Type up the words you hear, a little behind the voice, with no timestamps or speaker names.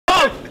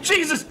Oh,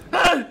 Jesus!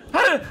 Oh,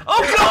 God!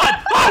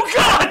 Oh,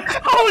 God!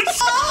 Holy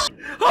shit!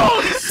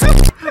 Holy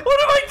shit! What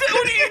have I done? What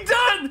have you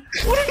done?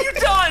 What have you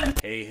done?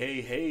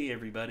 Hey,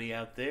 everybody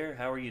out there.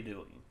 How are you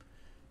doing?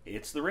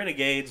 It's the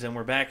Renegades, and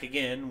we're back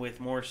again with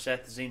more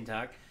Seth Zine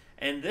Talk.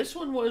 And this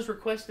one was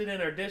requested in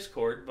our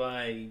Discord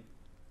by...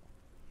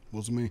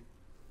 Wasn't me.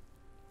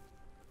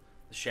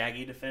 The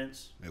Shaggy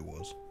Defense? It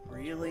was.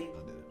 Really? I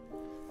did it.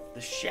 The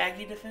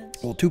Shaggy Defense?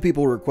 Well, 2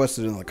 people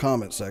requested it in the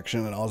comment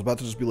section, and I was about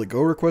to just be like,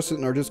 go request it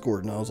in our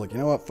Discord. And I was like, you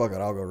know what? Fuck it.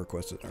 I'll go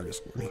request it in our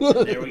Discord.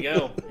 There we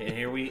go.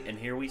 And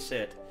here we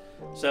sit.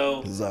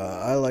 So...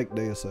 I like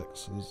Deus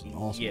Ex. It's an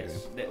awesome game.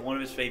 Yes, one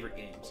of his favorite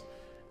games.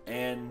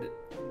 And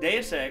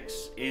Deus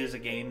Ex is a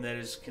game that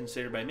is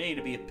considered by many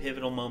to be a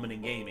pivotal moment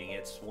in gaming.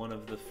 It's one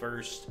of the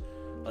first,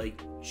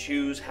 like,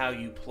 choose how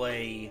you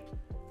play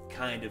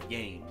kind of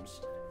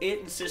games. It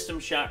and System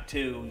Shock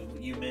 2,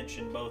 you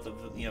mentioned both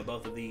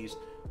of these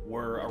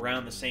were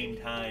around the same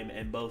time,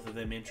 and both of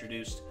them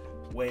introduced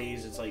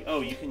ways. It's like,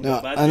 oh, you can go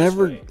about this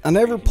way. I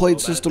never played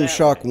System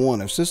Shock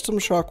 1. If System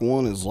Shock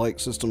 1 is like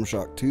System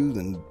Shock 2,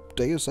 then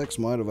Deus Ex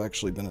might have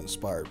actually been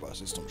inspired by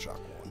System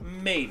Shock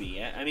 1.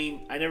 Maybe. I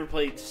mean, I never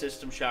played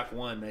System Shock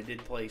 1. I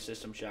did play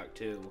System Shock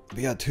 2. But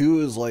yeah,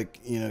 2 is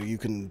like, you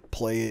can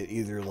play it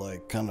either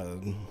like kind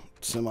of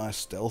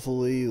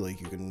semi-stealthily,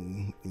 like you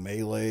can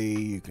melee,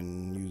 you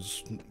can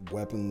use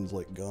weapons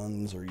like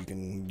guns, or you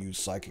can use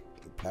psychic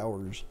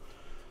powers.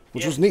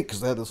 Which was neat, because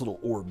they had this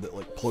little orb that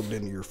like plugged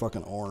into your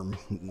fucking arm,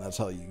 and that's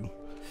how you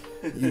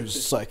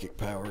use psychic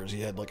powers.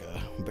 You had like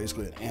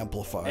basically an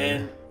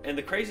amplifier. And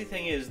the crazy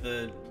thing is,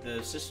 the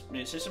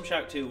System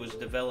Shock 2 was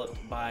developed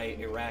by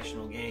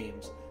Irrational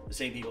Games, the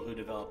same people who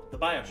developed the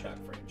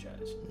BioShock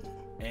franchise.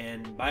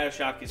 And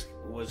BioShock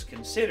was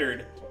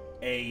considered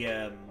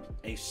a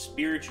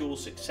spiritual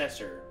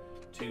successor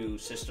to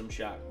System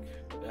Shock,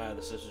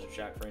 the System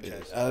Shock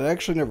franchise. I'd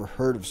actually never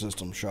heard of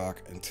System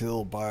Shock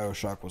until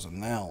BioShock was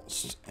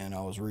announced, and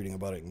I was reading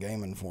about it in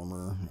Game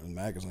Informer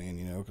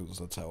magazine, because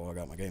that's how I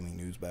got my gaming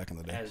news back in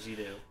the day. As you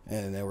do.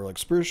 And they were like,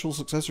 spiritual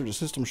successor to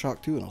System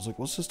Shock 2, and I was like,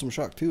 what's System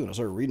Shock 2? And I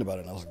started reading about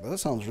it, and I was like, that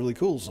sounds really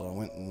cool, so I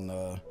went and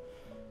I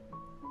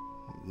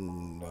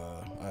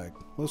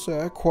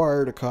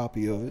acquired a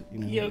copy of it.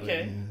 Yeah,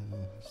 okay.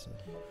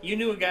 You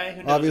knew a guy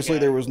who knows obviously a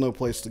guy. There was no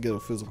place to get a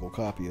physical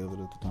copy of it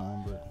at the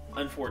time, but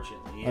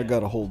unfortunately, yeah. I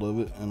got a hold of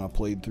it and I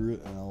played through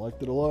it and I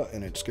liked it a lot,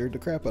 and it scared the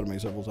crap out of me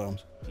several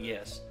times.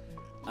 Yes.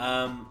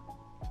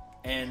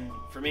 And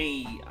for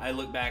me, I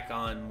look back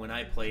on when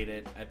I played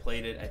it, I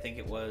think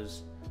it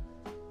was,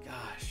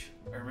 gosh,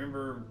 I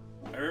remember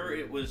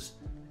it was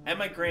at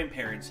my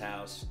grandparents'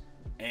 house,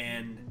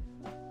 and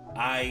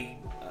a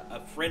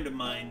friend of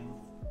mine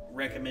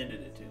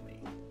recommended it to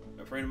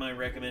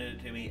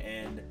me.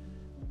 And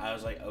I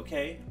was like,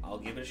 okay, I'll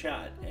give it a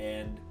shot.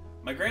 And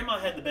my grandma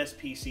had the best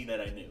PC that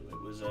I knew.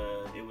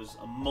 It was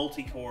a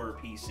multi-core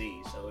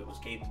PC, so it was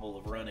capable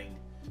of running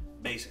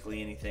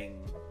basically anything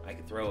I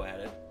could throw at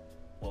it.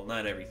 Well,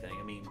 not everything.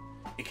 I mean,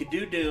 it could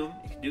do Doom,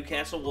 it could do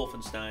Castle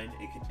Wolfenstein,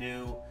 it could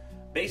do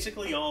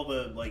basically all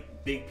the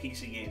like big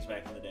PC games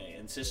back in the day.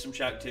 And System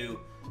Shock 2,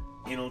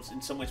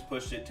 in some ways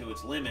pushed it to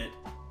its limit.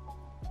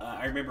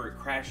 I remember it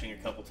crashing a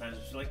couple times.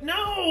 It was like,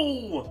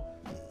 no!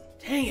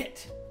 Dang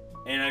it!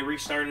 And I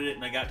restarted it,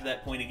 and I got to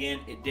that point again.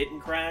 It didn't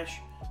crash,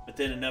 but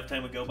then enough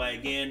time would go by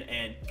again,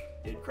 and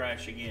it'd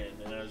crash again.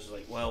 And I was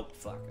like, well,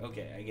 fuck.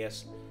 Okay, I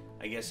guess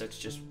that's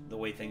just the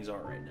way things are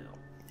right now.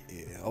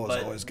 Yeah, I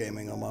was always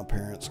gaming on my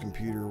parents'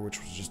 computer, which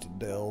was just a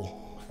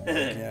Dell.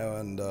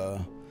 And I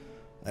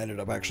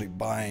ended up actually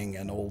buying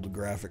an old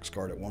graphics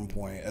card at one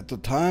point. At the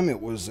time, it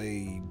was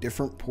a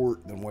different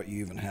port than what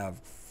you even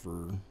have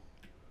for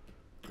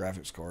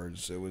graphics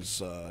cards. It was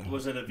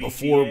it a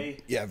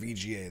VGA? Yeah,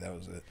 VGA, that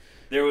was it.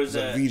 There was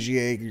a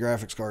VGA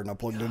graphics card, and I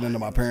plugged it into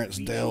my parents'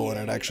 Dell, and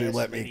it actually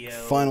let me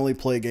finally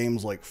play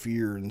games like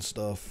Fear and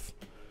stuff.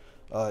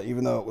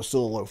 Even though it was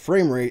still a low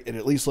frame rate, it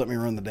at least let me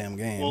run the damn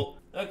game. Well,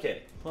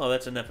 okay. Well,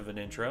 that's enough of an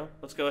intro.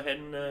 Let's go ahead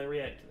and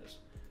react to this.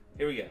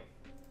 Here we go.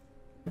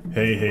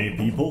 Hey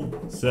people,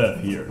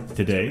 Seth here.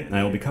 Today,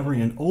 I will be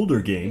covering an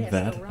older game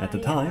that, at the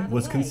time,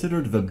 was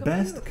considered the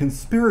best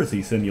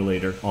conspiracy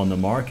simulator on the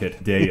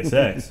market, Deus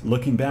Ex.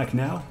 Looking back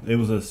now, it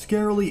was a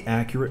scarily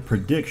accurate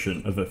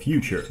prediction of the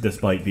future.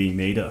 Despite being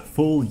made a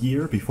full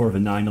year before the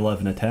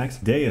 9/11 attacks,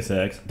 Deus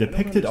Ex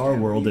depicted our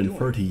world in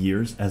 30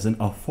 years as an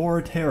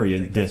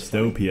authoritarian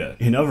dystopia.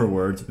 In other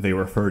words, they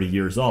were 30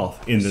 years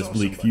off. In this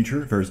bleak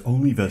future, there's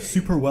only the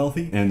super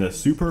wealthy and the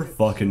super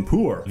fucking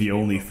poor. The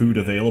only food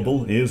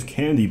available is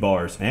candy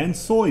bars and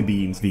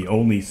soybeans. The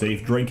only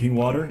safe drinking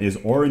water is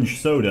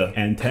orange soda,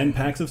 and 10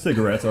 packs of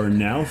cigarettes are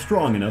now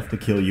strong enough to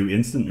kill you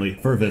instantly.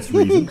 For this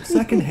reason,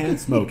 secondhand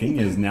smoking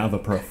is now the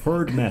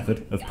preferred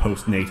method of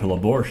postnatal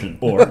abortion.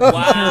 Or, to care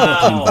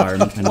about the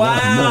environment and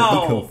want a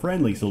more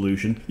eco-friendly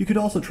solution, you could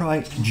also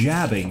try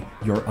jabbing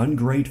your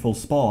ungrateful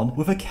spawn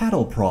with a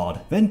cattle prod,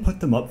 then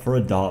put them up for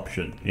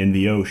adoption in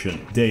the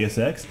ocean. Deus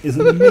Ex is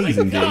an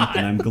amazing game,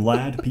 and I'm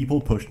glad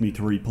people pushed me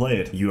to replay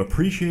it. You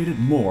appreciate it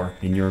more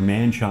in your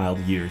man-child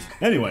years.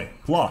 Anyway,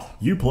 plot.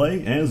 You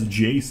play as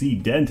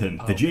JC Denton.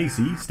 The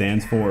JC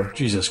stands for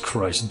Jesus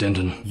Christ,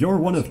 Denton. You're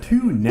one of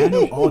 2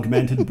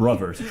 nano-augmented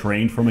brothers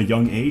trained from a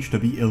young age to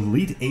be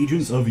elite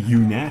agents of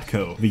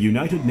UNATCO, the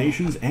United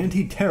Nations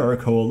Anti-Terror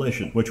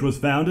Coalition, which was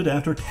founded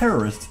after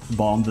terrorists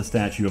bombed the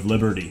Statue of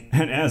Liberty.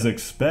 And as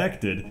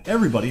expected,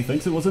 everybody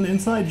thinks it was an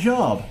inside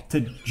job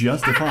to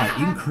justify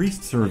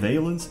increased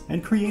surveillance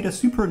and create a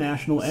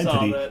supranational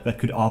entity that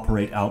could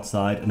operate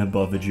outside and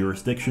above the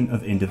jurisdiction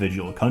of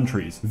individual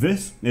countries.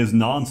 This is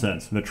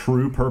nonsense. The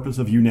true purpose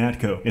of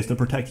UNATCO is to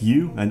protect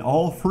you and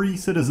all free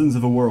citizens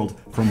of the world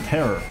from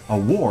terror, a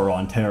war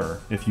on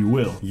terror, if you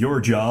will.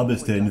 Your job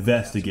is to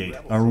investigate,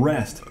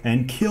 arrest,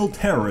 and kill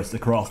terrorists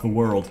across the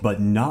world,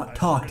 but not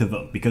talk to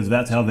them, because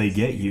that's how they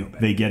get you.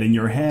 They get in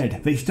your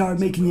head. They start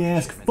making you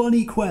ask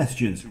funny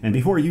questions, and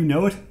before you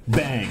know it,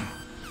 bang!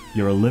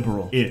 You're a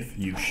liberal. If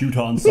you shoot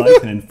on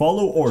sight and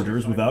follow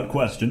orders without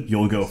question,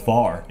 you'll go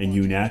far in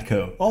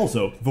UNATCO.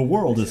 Also, the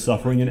world is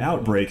suffering an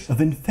outbreak of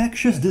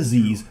infectious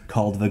disease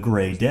called the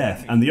Grey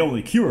Death, and the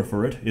only cure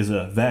for it is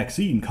a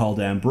vaccine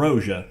called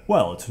ambrosia.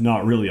 Well, it's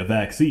not really a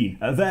vaccine.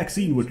 A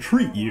vaccine would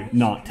treat you,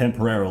 not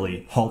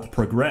temporarily halt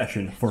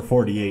progression for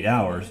 48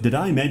 hours. Did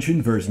I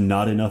mention there's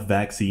not enough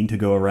vaccine to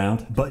go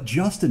around? But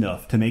just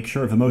enough to make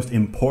sure the most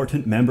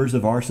important members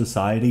of our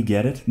society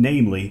get it,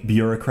 namely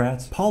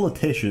bureaucrats,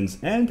 politicians,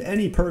 and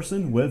any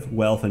person with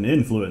wealth and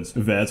influence.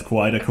 That's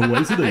quite a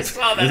coincidence,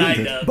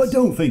 isn't it? But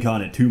don't think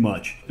on it too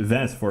much.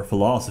 That's for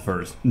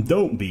philosophers.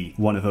 Don't be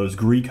one of those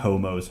Greek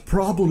homos.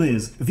 Problem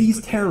is,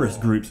 these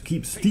terrorist groups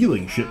keep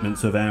stealing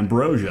shipments of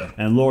ambrosia,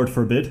 and Lord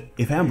forbid,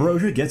 if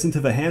ambrosia gets into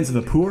the hands of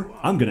the poor,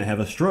 I'm gonna have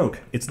a stroke.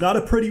 It's not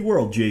a pretty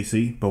world,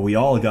 JC, but we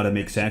all gotta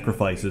make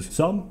sacrifices.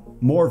 Some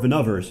more than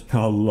others.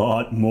 A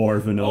lot more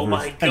than others. Oh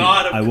my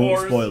god, anyway, I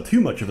won't spoil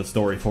too much of a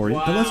story for you,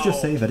 but let's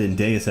just say that in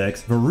Deus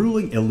Ex, the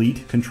ruling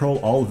elite control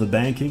all of the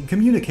banking,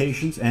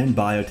 communications, and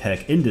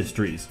biotech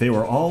industries. They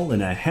were all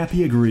in a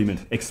happy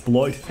agreement,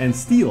 exploit and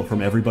steal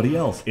from everybody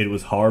else. It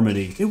was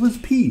harmony. It was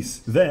peace.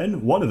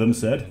 Then, one of them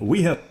said,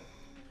 we have...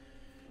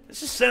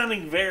 This is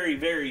sounding very,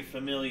 very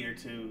familiar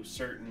to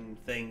certain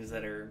things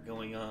that are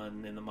going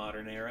on in the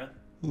modern era.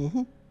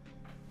 Mm-hmm.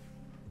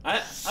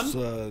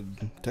 I'm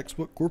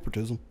textbook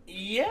corporatism.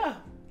 Yeah,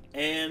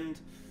 and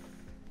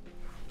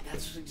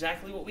that's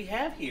exactly what we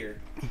have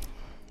here.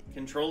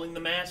 Controlling the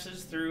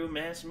masses through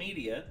mass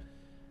media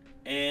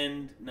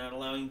and not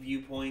allowing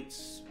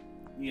viewpoints,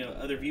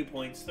 other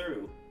viewpoints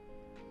through.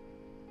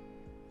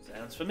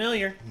 Sounds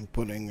familiar.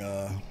 Putting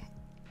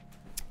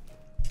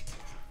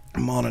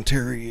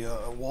monetary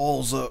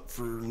walls up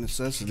for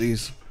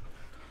necessities.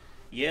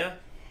 Yeah.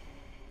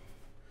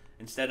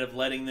 Instead of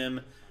letting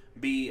them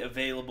be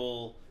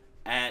available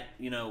at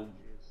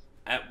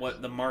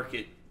what the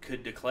market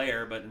could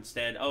declare, but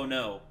instead, oh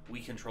no, we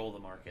control the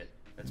market.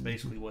 That's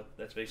basically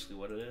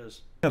what it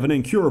is. Have an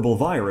incurable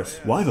virus.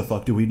 Why the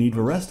fuck do we need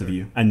the rest of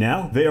you? And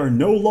now, they are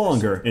no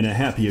longer in a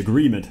happy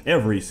agreement.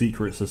 Every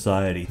secret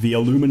society, the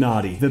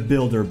Illuminati, the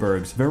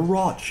Bilderbergs, the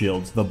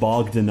Rothschilds, the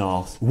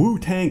Bogdanovs,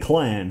 Wu-Tang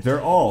Clan,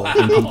 they're all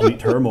in complete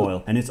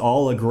turmoil. And it's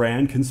all a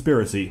grand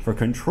conspiracy for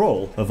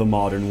control of the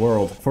modern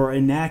world, for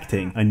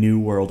enacting a new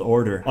world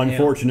order.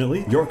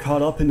 Unfortunately, you're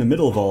caught up in the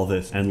middle of all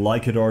this, and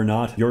like it or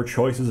not, your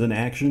choices and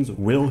actions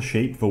will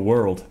shape the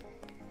world.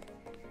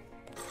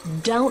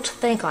 Don't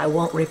think I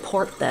won't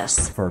report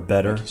this. For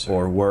better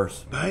or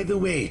worse. By the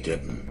way,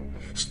 Devon,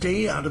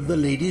 stay out of the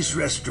ladies'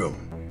 restroom.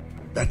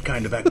 That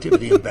kind of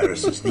activity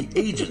embarrasses the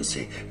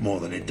agency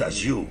more than it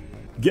does you.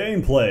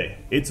 Gameplay.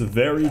 It's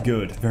very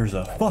good. There's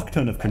a fuck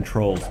ton of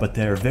controls, but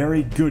they're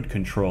very good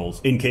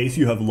controls. In case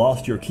you have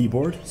lost your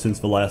keyboard since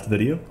the last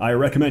video, I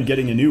recommend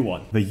getting a new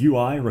one. The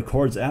UI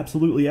records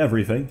absolutely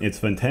everything. It's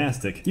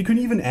fantastic. You can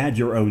even add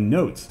your own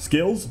notes.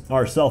 Skills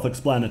are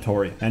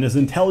self-explanatory, and as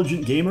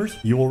intelligent gamers,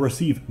 you will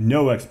receive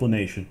no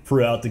explanation.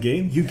 Throughout the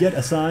game, you get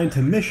assigned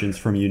to missions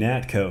from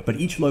UNATCO, but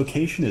each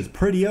location is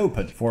pretty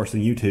open,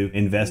 forcing you to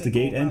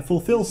investigate and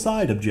fulfill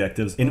side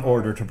objectives in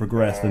order to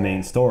progress the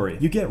main story.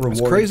 You get rewarded.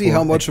 It's crazy for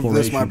how much of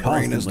this my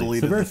brain constantly. has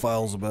deleted the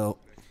files about.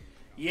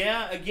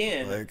 Yeah,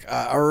 again. Like,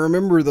 I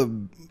remember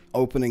the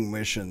opening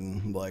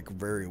mission, like,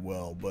 very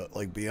well, but,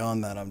 like,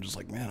 beyond that, I'm just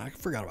like, man, I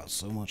forgot about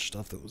so much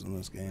stuff that was in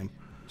this game.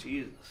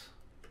 Jesus.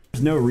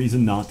 There's no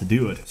reason not to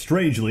do it.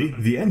 Strangely,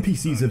 the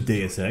NPCs of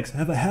Deus Ex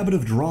have a habit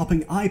of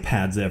dropping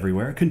iPads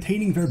everywhere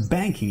containing their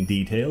banking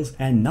details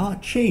and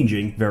not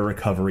changing their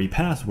recovery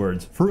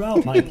passwords.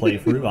 Throughout my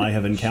playthrough, I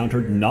have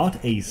encountered not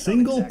a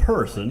single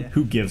person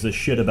who gives a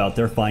shit about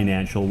their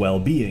financial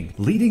well-being,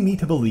 leading me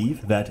to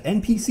believe that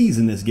NPCs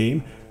in this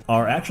game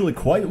are actually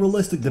quite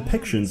realistic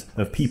depictions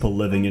of people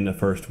living in the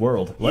first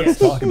world. Let's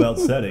talk about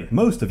setting.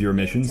 Most of your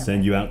missions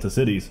send you out to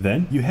cities.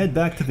 Then, you head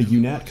back to the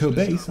UNATCO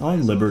base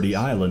on Liberty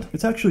Island.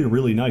 It's actually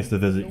really nice to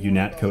visit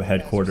UNATCO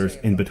headquarters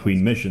in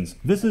between missions.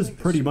 This is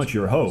pretty much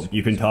your home.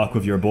 You can talk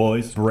with your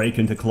boys, break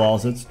into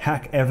closets,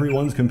 hack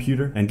everyone's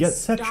computer, and get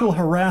sexual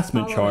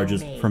harassment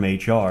charges from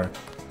HR.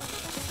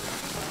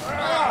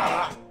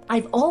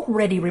 I've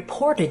already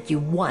reported you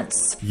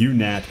once.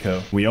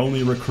 UNATCO. We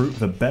only recruit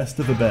the best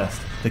of the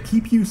best to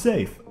keep you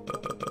safe.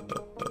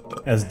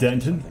 As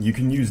Denton, you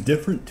can use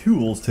different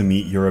tools to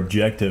meet your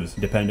objectives,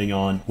 depending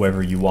on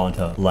whether you want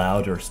a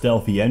loud or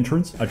stealthy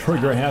entrance, a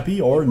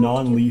trigger-happy or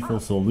non-lethal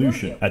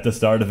solution. At the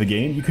start of the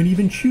game, you can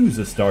even choose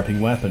a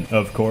starting weapon.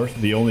 Of course,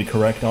 the only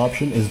correct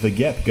option is the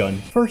Gep gun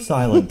for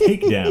silent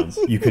takedowns.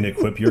 You can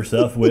equip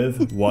yourself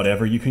with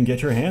whatever you can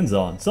get your hands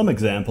on. Some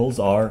examples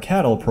are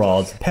cattle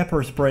prods,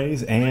 pepper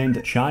sprays,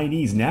 and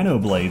Chinese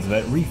nanoblades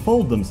that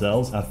refold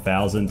themselves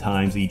 1,000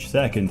 times each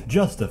second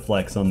just to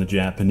flex on the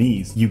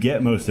Japanese. You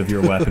get most of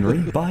your weaponry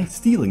by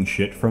stealing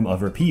shit from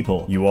other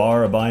people. You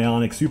are a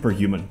bionic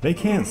superhuman. They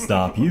can't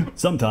stop you.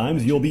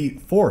 Sometimes you'll be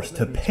forced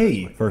to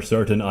pay for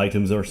certain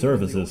items or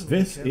services.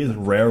 This is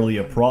rarely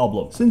a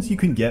problem, since you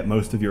can get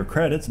most of your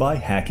credits by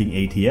hacking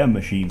ATM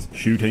machines.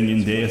 Shooting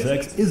in Deus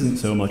Ex isn't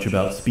so much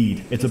about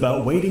speed. It's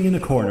about waiting in a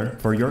corner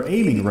for your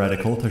aiming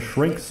reticle to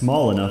shrink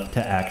small enough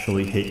to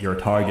actually hit your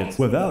targets.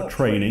 Without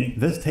training,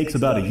 this takes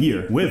about a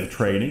year. With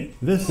training,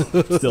 this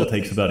still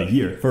takes about a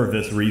year. For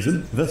this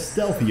reason, the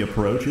stealthy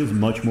approach is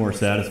much more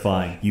satisfying.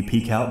 You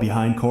peek out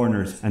behind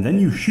corners, and then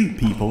you shoot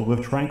people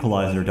with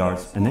tranquilizer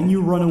darts, and then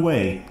you run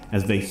away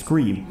as they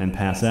scream and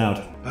pass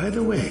out. By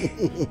the way,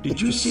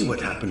 did you see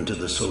what happened to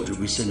the soldier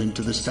we sent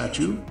into the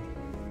statue?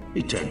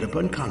 He turned up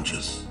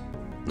unconscious.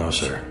 No,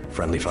 sir.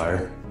 Friendly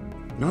fire?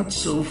 Not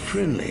so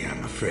friendly,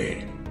 I'm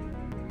afraid.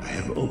 I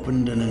have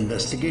opened an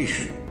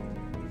investigation.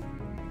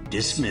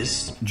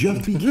 Dismissed.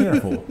 Just be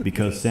careful,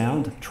 because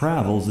sound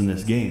travels in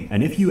this game,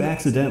 and if you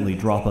accidentally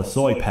drop a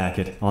soy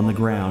packet on the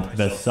ground,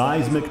 the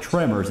seismic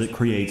tremors it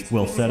creates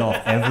will set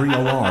off every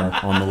alarm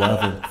on the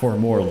level. For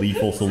more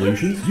lethal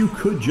solutions, you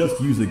could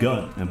just use a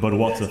gun, but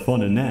what's the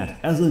fun in that?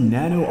 As a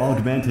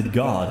nano-augmented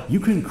god, you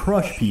can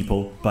crush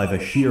people by the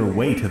sheer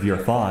weight of your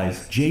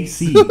thighs.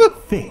 JC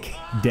Thick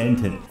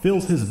Denton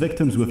fills his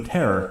victims with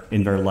terror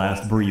in their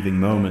last breathing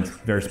moments.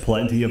 There's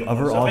plenty of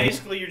other So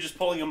basically you're just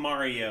pulling a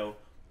Mario.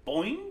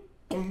 Boing?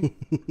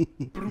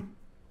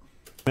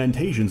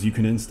 augmentations you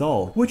can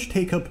install, which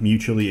take up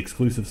mutually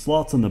exclusive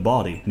slots on the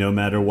body. No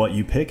matter what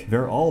you pick,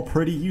 they're all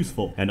pretty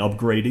useful, and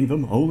upgrading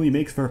them only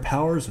makes their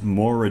powers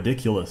more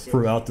ridiculous.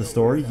 Throughout the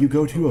story, you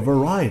go to a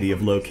variety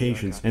of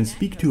locations and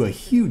speak to a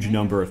huge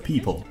number of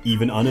people.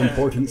 Even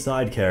unimportant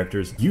side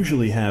characters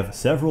usually have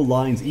several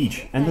lines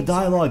each, and the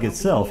dialogue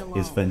itself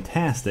is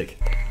fantastic.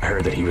 I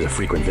heard that he was a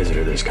frequent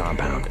visitor to this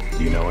compound.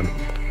 Do you know him?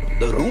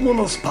 The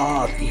rumorous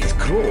path is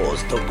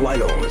closed to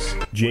Guilos.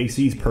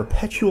 JC's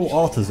perpetual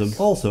autism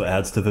also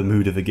adds to the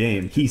mood of the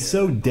game. He's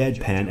so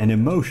deadpan and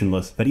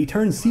emotionless that he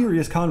turns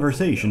serious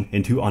conversation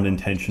into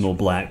unintentional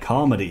black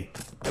comedy.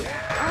 Oh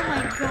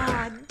my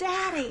god,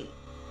 Daddy!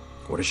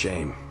 What a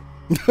shame.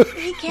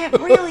 He can't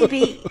really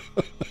be...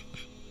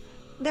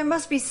 There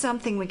must be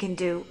something we can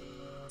do.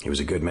 He was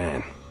a good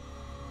man.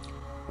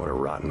 What a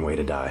rotten way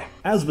to die.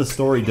 As the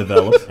story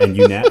develops and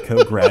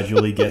UNATCO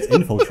gradually gets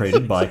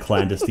infiltrated by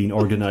clandestine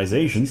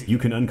organizations, you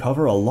can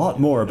uncover a lot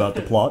more about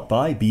the plot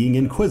by being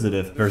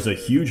inquisitive. There's a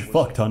huge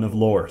fuckton of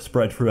lore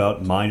spread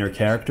throughout minor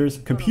characters,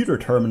 computer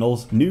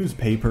terminals,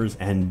 newspapers,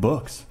 and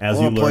books. As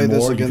you learn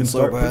more, you can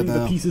start putting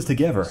the pieces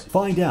together,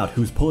 find out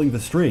who's pulling the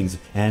strings,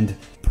 and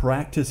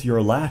practice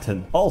your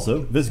Latin. Also,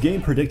 this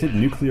game predicted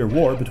nuclear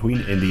war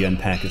between India and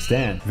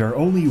Pakistan. They're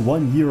only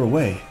 1 year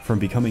away from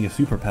becoming a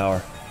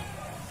superpower.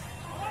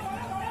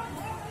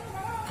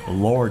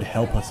 Lord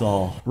help us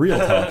all. Real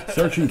talk,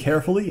 searching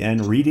carefully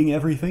and reading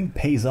everything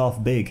pays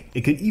off big.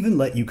 It can even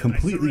let you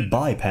completely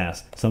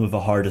bypass some of the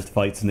hardest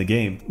fights in the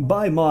game.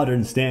 By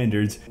modern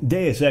standards,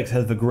 Deus Ex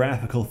has the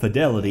graphical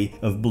fidelity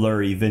of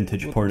blurry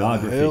vintage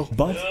pornography,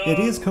 but it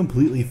is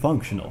completely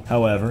functional.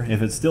 However,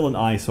 if it's still an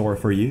eyesore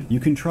for you,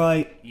 you can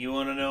try... You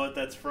want to know what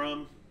that's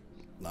from?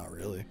 Not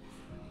really.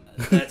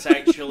 That's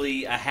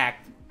actually a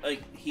hack.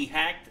 Like, he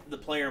hacked the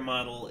player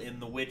model in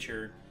The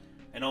Witcher,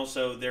 and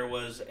also there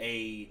was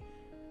a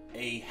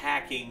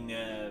hacking,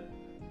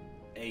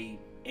 a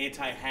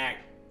anti-hack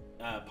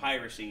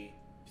piracy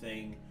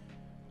thing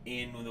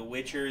in The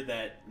Witcher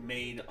that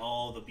made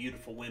all the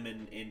beautiful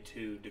women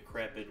into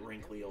decrepit,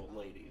 wrinkly old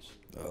ladies.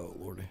 Oh,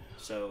 lordy.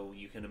 So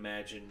you can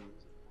imagine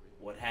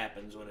what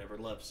happens whenever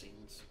love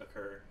scenes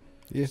occur.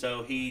 Yeah.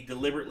 So he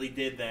deliberately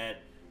did that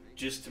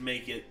just to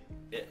make it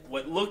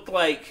what looked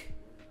like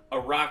a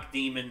rock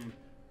demon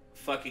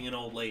fucking an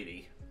old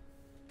lady.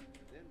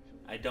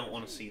 I don't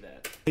want to see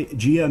that.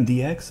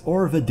 GMDX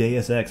or the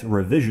Deus Ex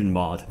Revision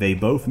mod, they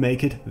both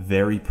make it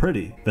very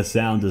pretty. The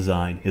sound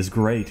design is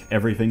great.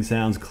 Everything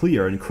sounds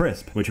clear and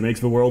crisp, which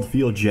makes the world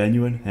feel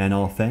genuine and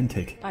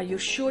authentic. Are you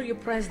sure you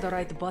pressed the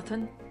right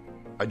button?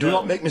 I do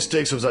not make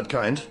mistakes of that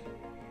kind.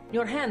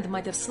 Your hand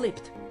might have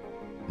slipped.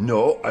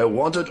 No, I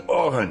wanted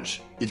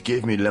orange. It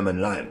gave me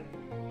lemon lime.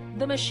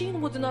 The machine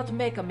would not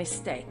make a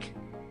mistake.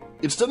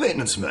 It's the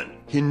maintenance man.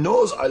 He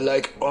knows I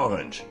like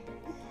orange.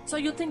 So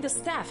you think the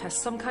staff has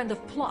some kind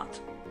of plot?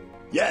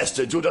 Yes,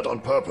 they do that on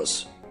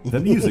purpose. The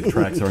music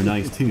tracks are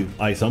nice too.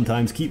 I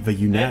sometimes keep the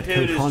UNATCO... That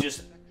dude is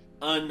just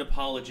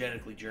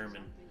unapologetically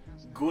German.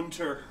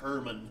 Gunther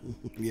Hermann.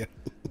 Yeah.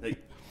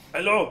 Like,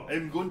 Hello,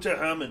 I'm Gunther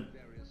Hammond.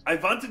 I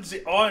wanted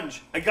the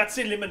orange. I got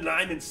the lemon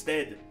lime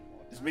instead.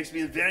 This makes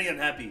me very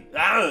unhappy.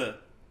 Ah!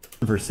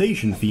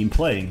 Conversation theme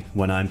playing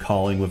when I'm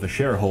calling with the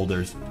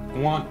shareholders.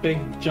 Want big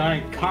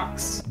giant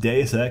cocks.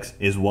 Deus Ex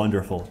is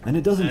wonderful, and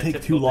it doesn't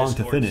take too long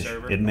to finish.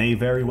 It may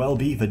very well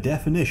be the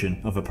definition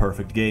of a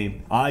perfect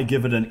game. I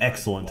give it an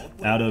excellent,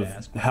 out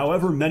of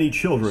however many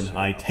children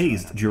I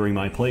tased during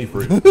my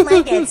playthrough.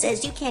 My dad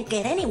says you can't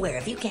get anywhere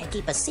if you can't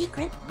keep a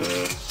secret.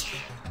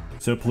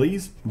 So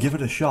please, give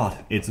it a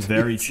shot. It's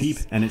very cheap,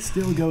 and it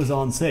still goes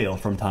on sale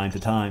from time to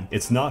time.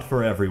 It's not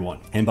for everyone,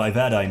 and by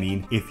that I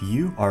mean, if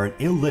you are an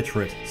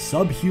illiterate,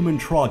 subhuman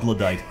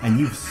troglodyte, and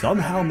you've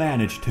somehow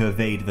managed to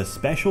evade the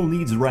special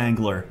needs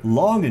wrangler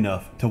long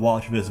enough to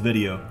watch this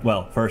video,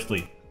 well,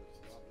 firstly,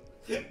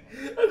 I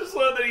just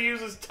love that he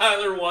uses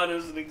Tyler 1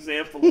 as an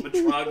example of a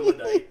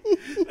troglodyte.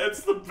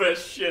 That's the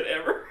best shit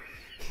ever.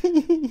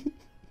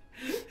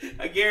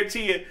 I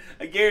guarantee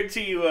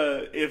you,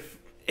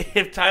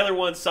 if Tyler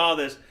 1 saw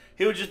this,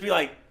 he would just be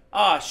like,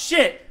 "Ah,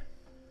 shit!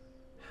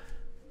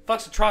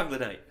 Fuck's a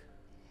troglodyte."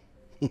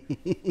 Let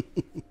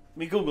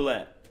me Google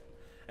that.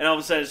 And all of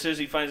a sudden, as soon as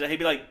he finds out, he'd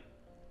be like,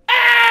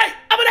 "Hey!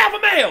 I'm an alpha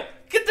male!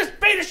 Get this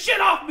beta shit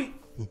off me!"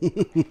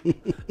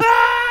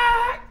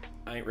 Ah!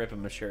 I ain't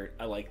ripping my shirt.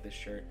 I like this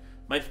shirt.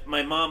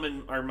 My mom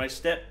and my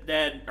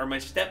stepdad, or my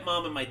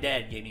stepmom and my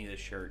dad gave me this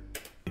shirt.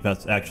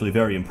 that's actually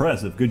very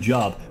impressive, good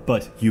job,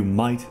 but you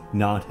might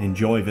not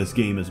enjoy this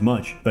game as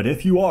much. But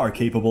if you are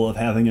capable of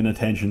having an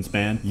attention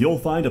span, you'll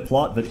find a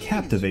plot that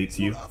captivates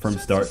you from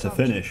start to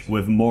finish,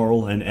 with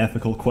moral and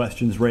ethical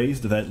questions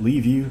raised that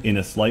leave you in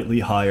a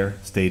slightly higher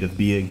state of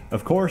being.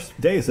 Of course,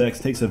 Deus Ex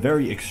takes a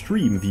very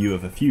extreme view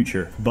of the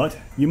future, but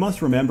you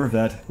must remember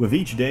that with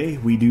each day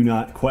we do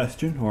not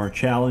question or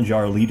challenge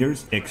our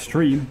leaders,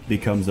 extreme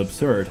becomes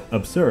absurd,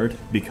 absurd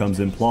becomes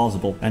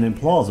implausible, and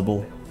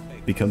implausible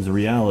becomes a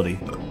reality.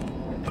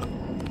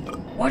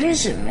 What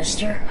is it,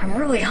 mister? I'm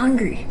really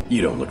hungry.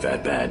 You don't look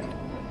that bad.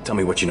 Tell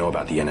me what you know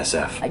about the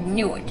NSF. I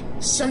knew it.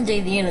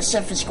 Someday the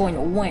NSF is going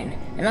to win,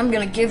 and I'm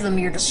gonna give them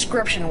your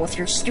description with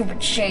your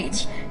stupid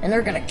shades, and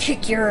they're gonna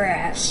kick your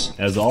ass.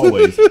 As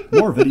always,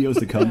 more videos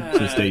to come,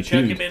 so stay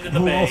tuned. It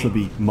will also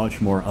be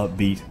much more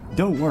upbeat.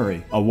 Don't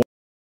worry,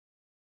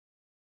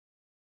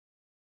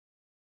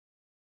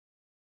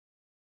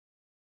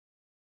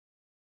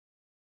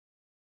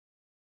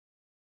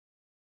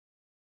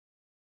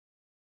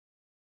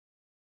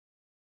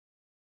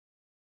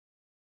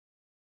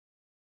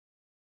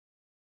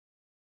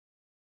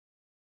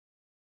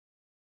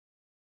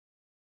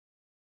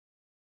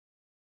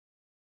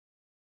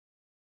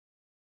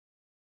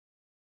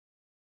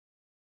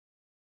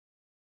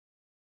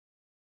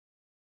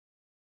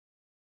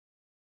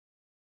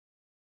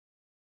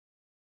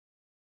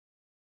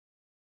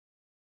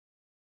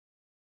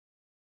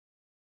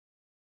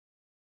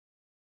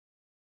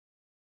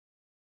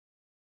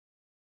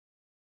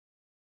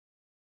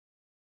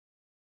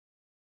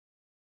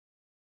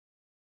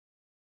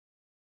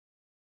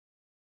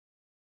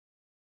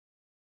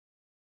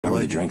 How are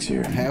the drinks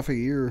here? Half a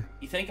year.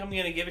 You think I'm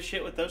gonna give a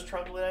shit what those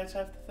troglodytes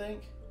have to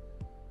think?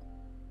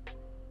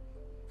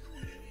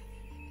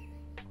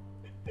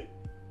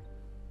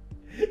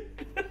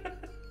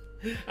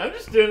 I'm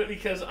just doing it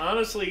because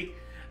honestly,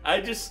 I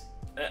just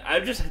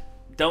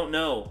don't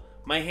know.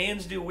 My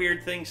hands do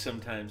weird things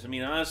sometimes. I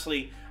mean,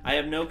 honestly, I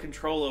have no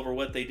control over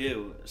what they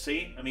do.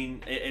 See? I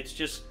mean, it's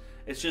just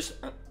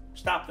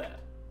stop that.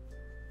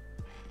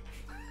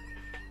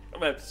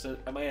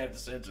 I might have to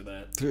censor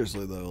that.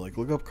 Seriously though, like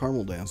look up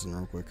caramel dancing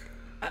real quick.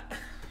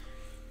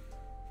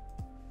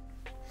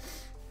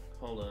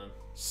 Hold on.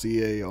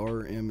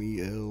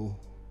 CARMEL.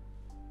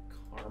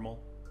 Caramel.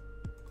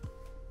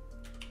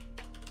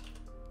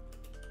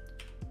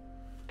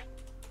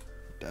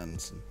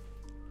 Dancing.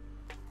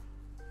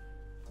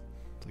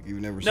 It's like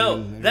you've never No,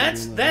 seen.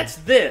 that's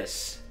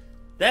this.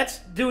 That's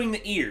doing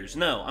the ears.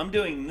 No, I'm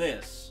doing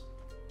this.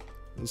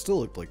 It still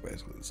looked like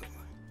basically the same thing.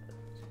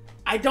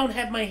 I don't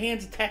have my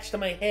hands attached to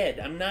my head.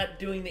 I'm not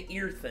doing the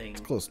ear thing.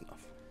 It's close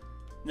enough.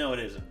 No, it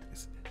isn't.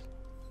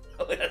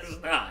 Oh, it's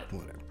not.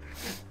 Whatever.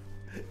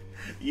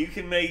 You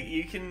can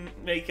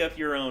make up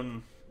your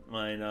own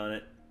mind on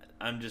it.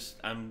 I'm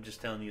just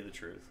telling you the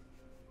truth.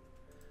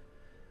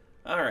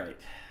 All right,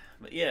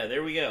 but yeah,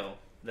 there we go.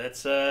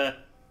 That's that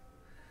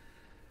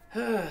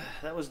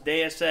was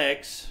Deus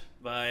Ex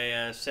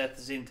by Seth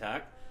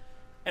Zintak,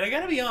 and I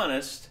gotta be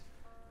honest,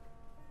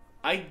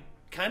 I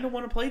kind of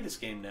want to play this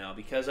game now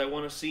because I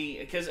want to see,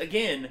 because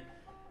again,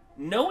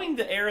 knowing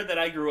the era that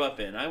I grew up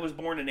in, I was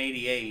born in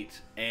 '88,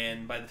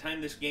 and by the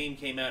time this game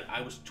came out, I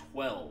was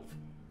 12.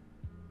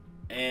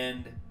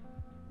 And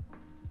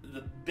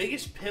the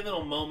biggest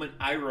pivotal moment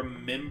I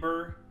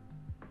remember,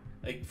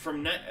 like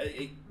from that,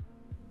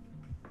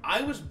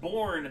 I was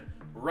born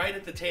right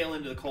at the tail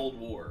end of the Cold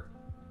War.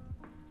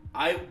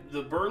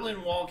 The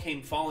Berlin Wall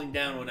came falling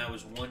down when I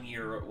was 1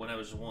 year, when I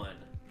was 1,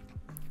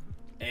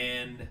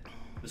 and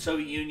the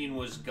Soviet Union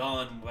was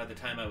gone by the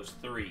time I was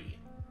 3.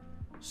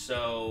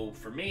 So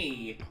for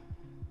me,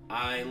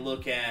 I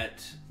look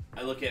at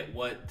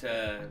what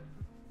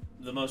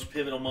the most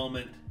pivotal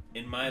moment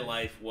in my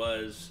life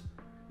was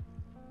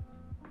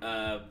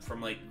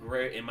from like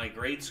in my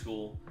grade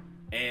school,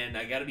 and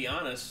I got to be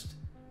honest,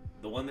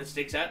 the one that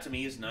sticks out to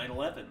me is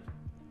 9/11.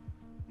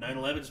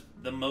 9/11's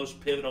the most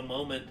pivotal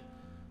moment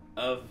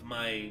of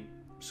my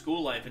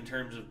school life in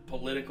terms of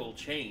political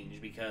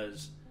change,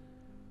 because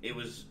it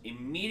was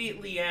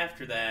immediately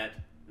after that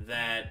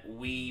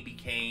we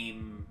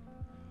became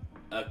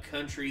a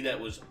country that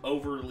was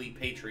overly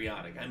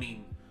patriotic. I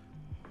mean,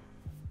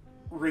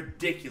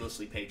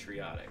 ridiculously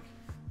patriotic.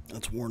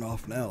 That's worn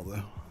off now,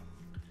 though.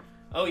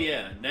 Oh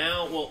yeah,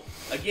 now, well,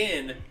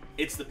 again,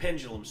 it's the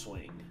pendulum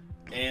swing.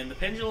 And the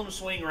pendulum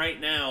swing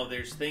right now,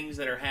 there's things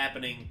that are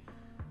happening,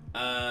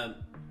 and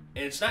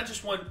it's not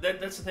just one,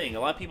 that's the thing. A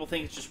lot of people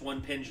think it's just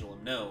one pendulum.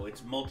 No,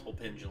 it's multiple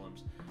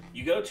pendulums.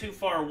 You go too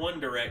far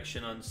one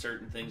direction on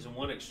certain things in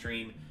one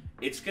extreme,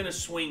 it's going to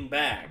swing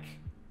back.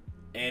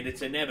 And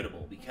it's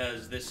inevitable,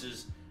 because this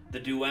is the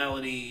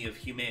duality of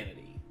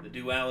humanity. The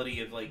duality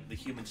of, like, the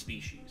human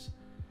species.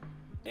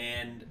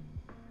 And,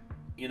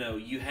 you know,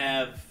 you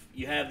have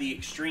the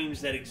extremes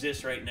that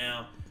exist right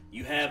now.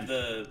 You have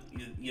the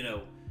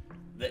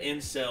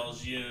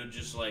incels,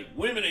 just like,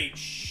 women ain't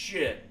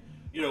shit.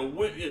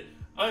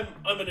 I'm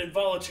an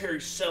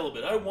involuntary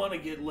celibate. I want to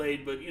get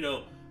laid, but,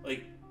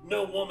 like,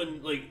 no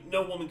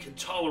woman can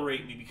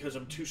tolerate me because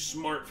I'm too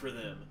smart for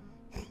them.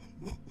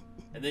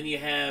 And then you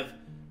have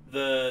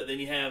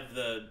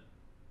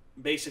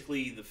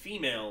basically the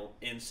female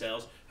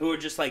incels who are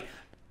just like,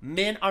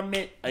 men are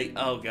meant.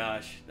 Oh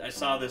gosh, I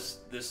saw this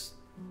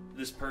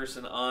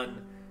person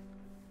on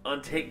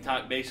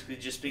TikTok basically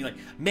just being like,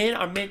 men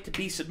are meant to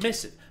be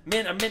submissive.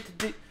 Men are meant to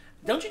do.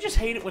 Don't you just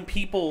hate it when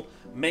people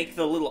make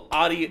the little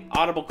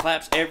audible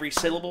claps every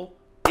syllable?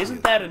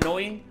 Isn't that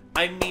annoying?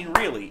 I mean,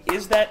 really,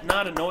 is that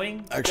not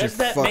annoying? Actually, does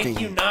that make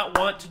you not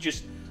want to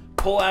just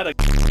pull out a?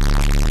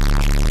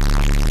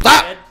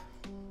 Stop!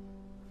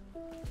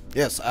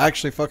 Yes, I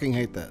actually fucking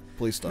hate that.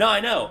 Please stop. No, I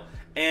know.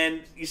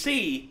 And you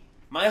see,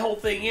 my whole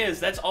thing is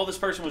that's all this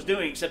person was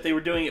doing, except they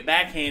were doing it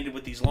backhanded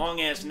with these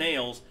long-ass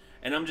nails,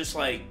 and I'm just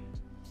like,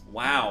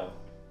 wow.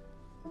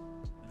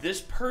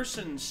 This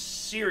person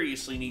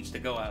seriously needs to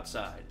go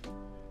outside.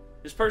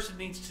 This person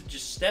needs to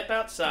just step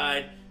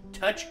outside,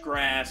 touch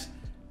grass,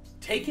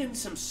 take in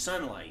some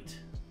sunlight.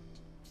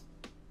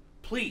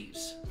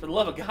 Please, for the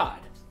love of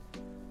God.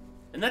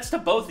 And that's to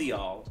both of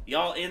y'all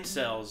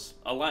incels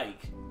alike,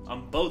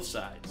 on both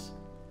sides.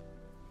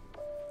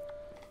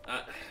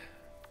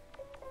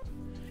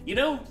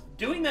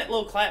 Doing that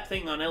little clap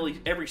thing on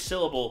every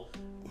syllable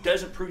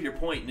doesn't prove your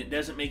point, and it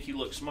doesn't make you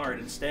look smart.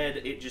 Instead,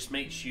 it just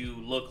makes you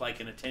look like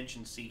an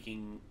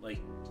attention-seeking, like,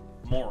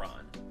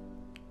 moron.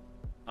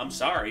 I'm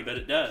sorry, but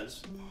it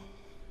does.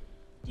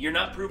 You're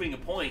not proving a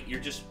point, you're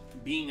just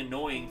being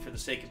annoying for the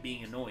sake of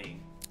being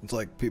annoying. It's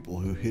like people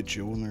who hit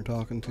you when they're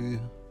talking to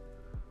you.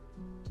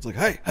 It's like,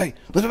 hey,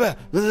 this is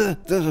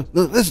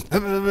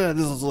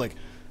like,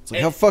 it's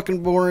like, how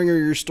fucking boring are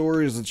your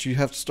stories that you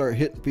have to start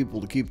hitting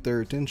people to keep their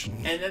attention?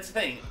 And that's the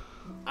thing.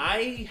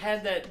 I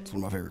had that. It's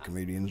one of my favorite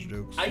comedians'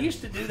 jokes. I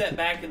used to do that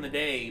back in the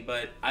day,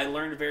 but I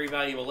learned a very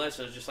valuable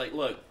lesson. I was just like,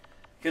 look,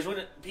 because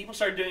when people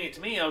started doing it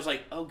to me, I was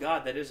like, oh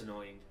God, that is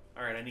annoying.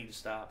 All right, I need to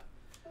stop.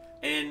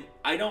 And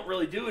I don't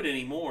really do it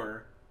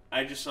anymore.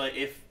 I just like,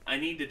 if I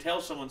need to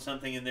tell someone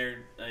something and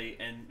I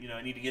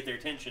need to get their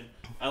attention,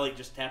 I like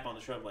just tap on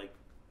the shoulder like,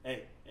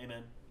 hey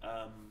man,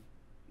 I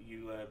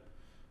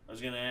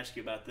was gonna ask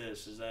you about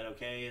this. Is that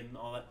okay? And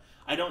all that.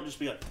 I don't just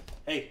be like,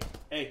 hey.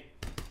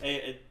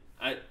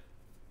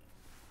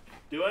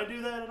 Do I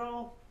do that at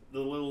all? The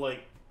little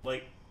like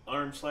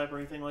arm slap or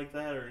anything like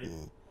that, or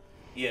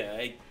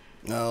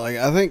No, like,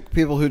 I think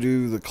people who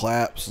do the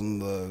claps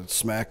and the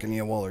smacking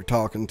you while they're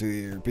talking to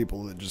you are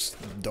people that just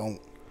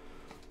don't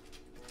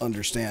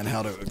understand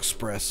how to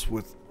express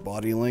with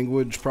body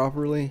language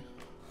properly.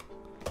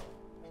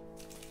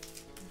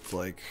 It's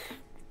like,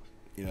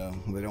 they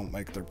don't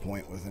make their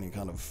point with any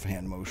kind of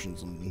hand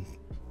motions and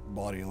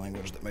body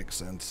language that makes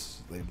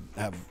sense. They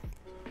have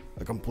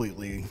a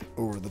completely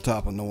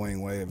over-the-top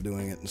annoying way of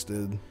doing it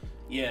instead.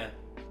 Yeah,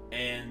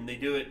 and they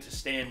do it to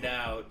stand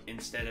out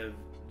instead of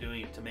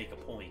doing it to make a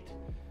point.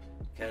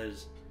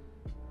 Because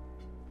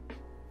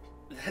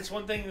that's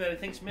one thing that I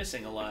think's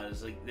missing a lot,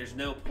 is like there's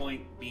no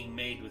point being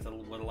made with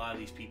what a lot of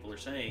these people are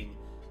saying,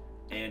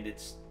 and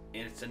it's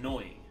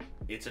annoying.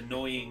 It's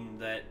annoying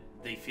that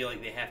they feel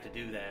like they have to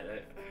do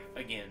that.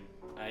 Again,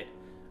 I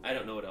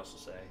don't know what else to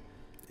say.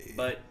 Yeah.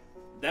 But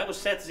that was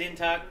Seth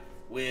Zintok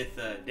with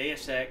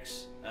Deus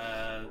Ex,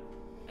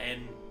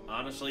 and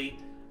honestly,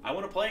 I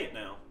want to play it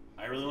now.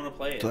 I really want to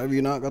play it. So have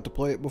you not got to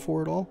play it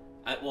before at all?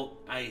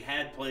 I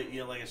had played,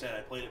 like I said,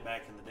 I played it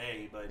back in the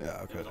day, but it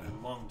was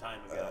a long time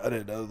ago. I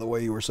didn't know the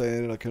way you were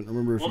saying it. I couldn't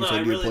remember if you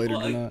said you played it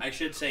or not. I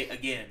should say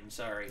again,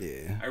 sorry.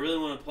 Yeah. I really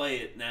want to play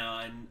it now,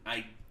 and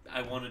I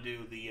want to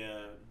do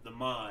the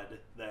mod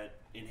that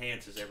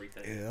enhances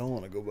everything. Yeah, I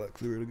want to go back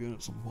through it again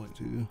at some point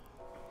too.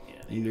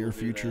 Yeah, in the near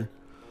future.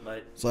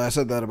 But so I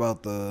said that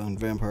about the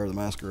Vampire the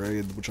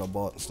Masquerade, which I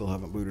bought and still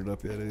haven't booted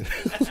up yet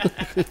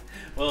either.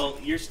 Well,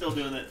 you're still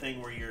doing that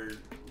thing where you're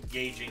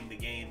gauging the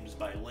games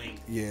by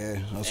length. Yeah,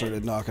 I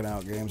started knocking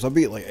out games. I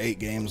beat like 8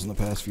 games in the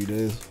past few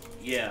days.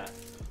 Yeah.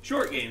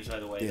 Short games, by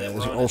the way. Yeah, that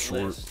those were are on all this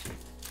short. list.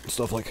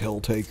 Stuff like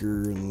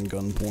Helltaker and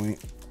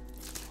Gunpoint.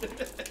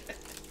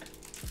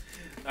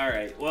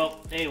 Alright,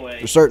 well, anyway.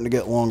 They're starting to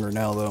get longer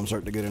now, though. I'm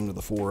starting to get into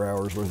the 4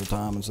 hours worth of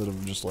time instead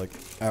of just like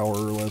hour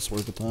or less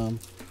worth of time.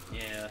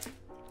 Yeah.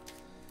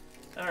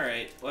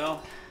 Alright,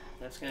 well,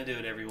 that's going to do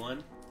it,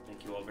 everyone.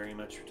 Thank you all very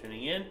much for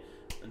tuning in.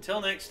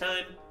 Until next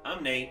time,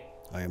 I'm Nate.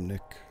 I am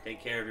Nick.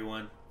 Take care,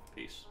 everyone.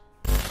 Peace.